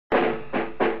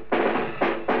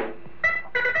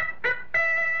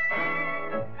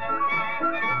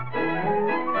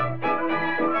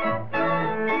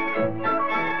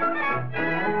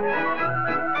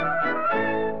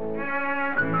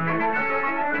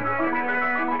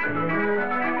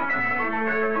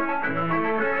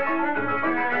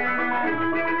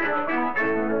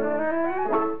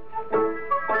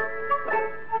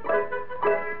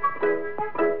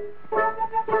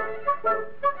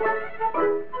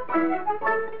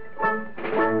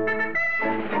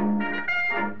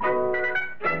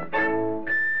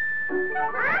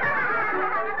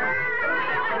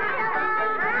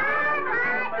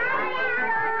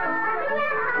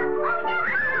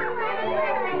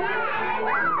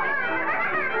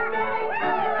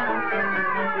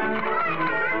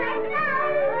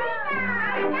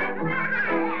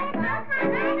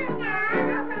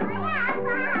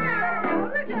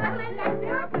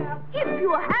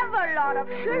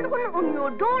children and you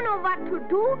don't know what to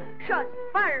do, just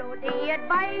follow the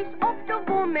advice of the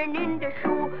woman in the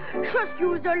shoe. Just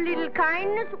use a little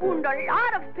kindness and a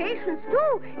lot of patience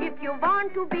too, if you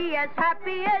want to be as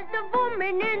happy as the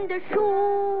woman in the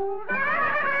shoe. My.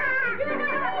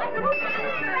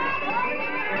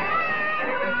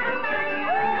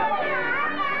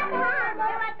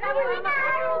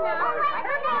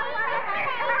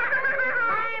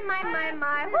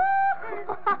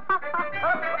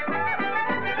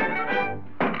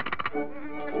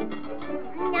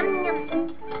 Yum, yum.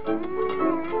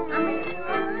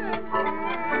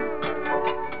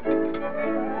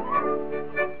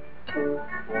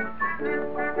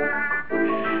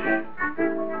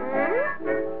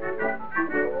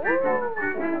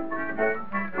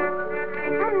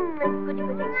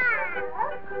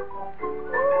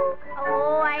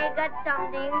 Oh, I got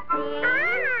something, see?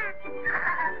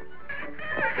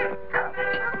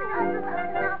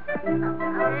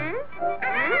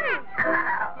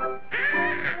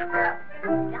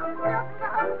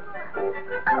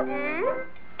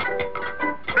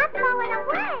 I'm going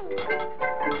away.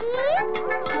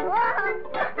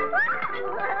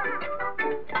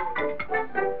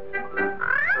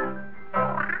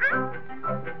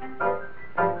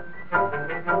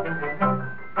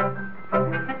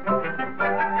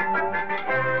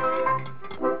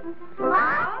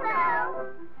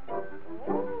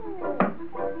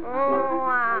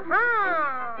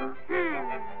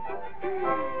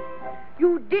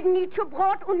 You didn't eat your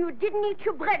broth and you didn't eat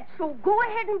your bread, so go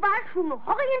ahead and wash and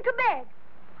hurry into bed.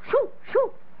 Shoo,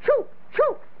 shoo, shoo,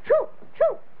 shoo, shoo,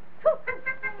 shoo, shoo.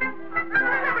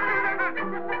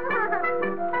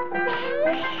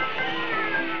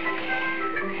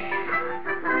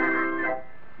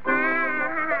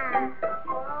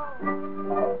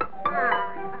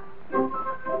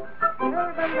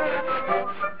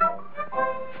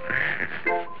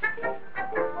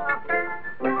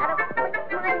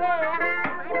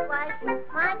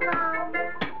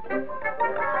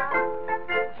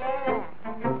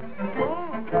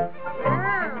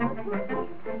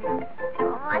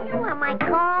 My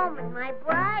comb and my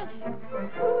brush.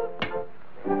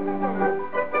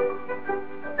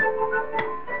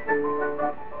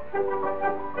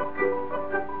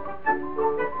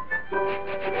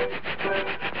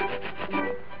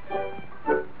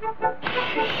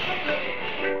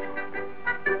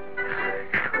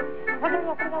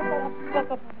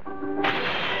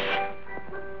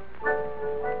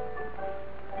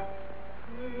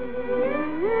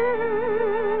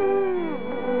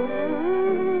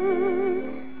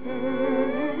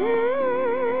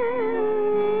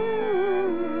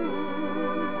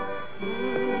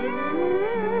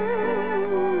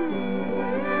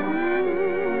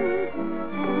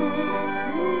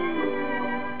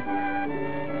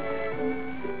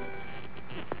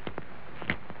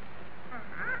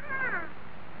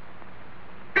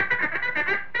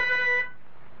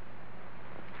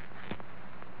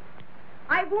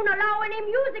 I won't allow any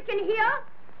music in here.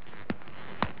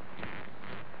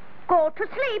 Go to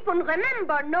sleep and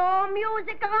remember, no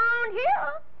music around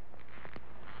here.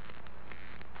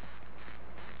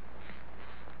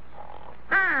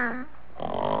 Ah.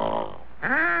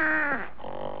 Ah.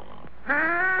 Ah.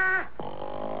 Ah.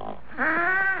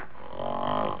 Ah.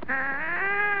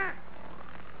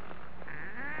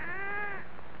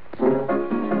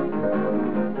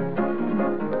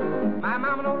 My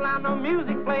mama don't allow no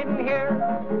music played in here.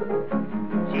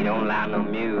 She don't allow no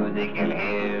music in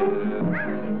here.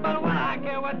 But what I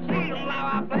care what she don't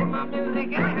allow, I play my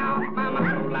music anyhow. My mama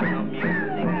don't allow no music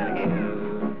in here.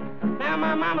 Now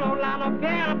my mama don't allow no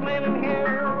piano playing in here.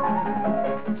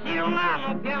 She don't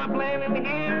allow no piano playing in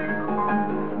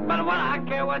here. But what I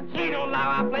care what she don't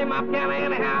allow, I play my piano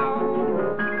anyhow.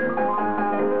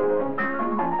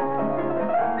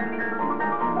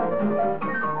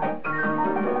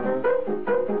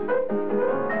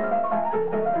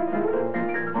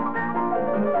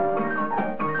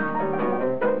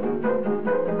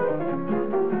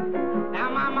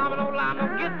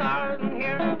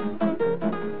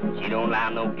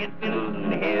 No get fiddles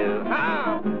in here,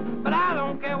 but I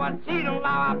don't care what she don't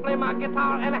allow. I play my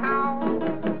guitar anyhow.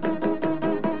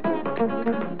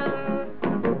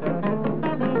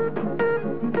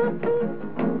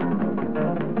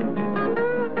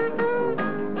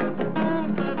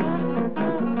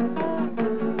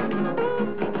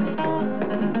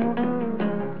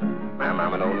 My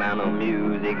mama don't allow no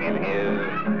music in here.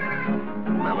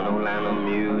 Mama don't allow no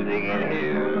music in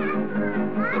here.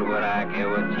 But what I care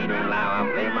what she don't allow,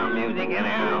 I play my music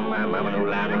anyhow. My mama don't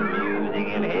allow no music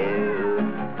in here.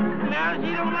 Now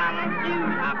she don't allow no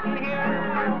shoes hops in here.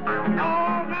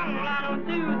 Oh, mama don't allow no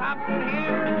shoes hops in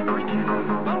here.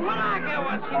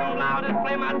 I'll just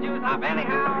play my juice up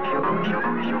anyhow.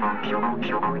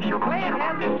 Play it,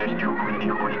 Henry.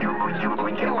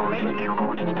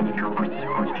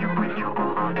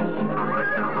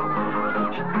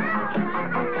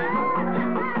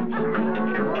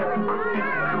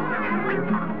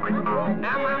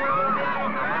 Now, Mama,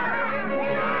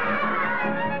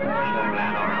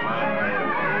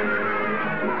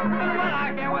 well,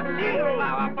 I care what she don't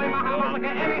allow. I play my harmonica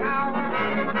anyhow.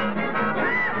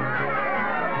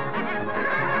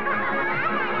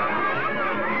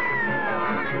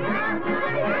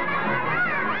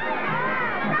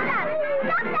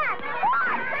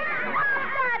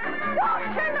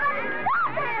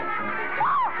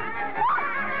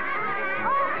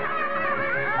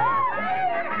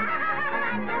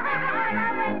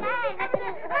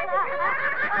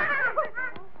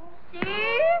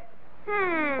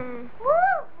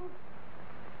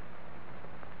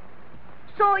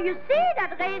 So you see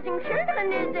that raising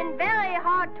children isn't very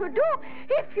hard to do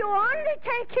if you only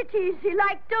take it easy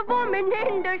like the woman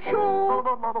in the shoe.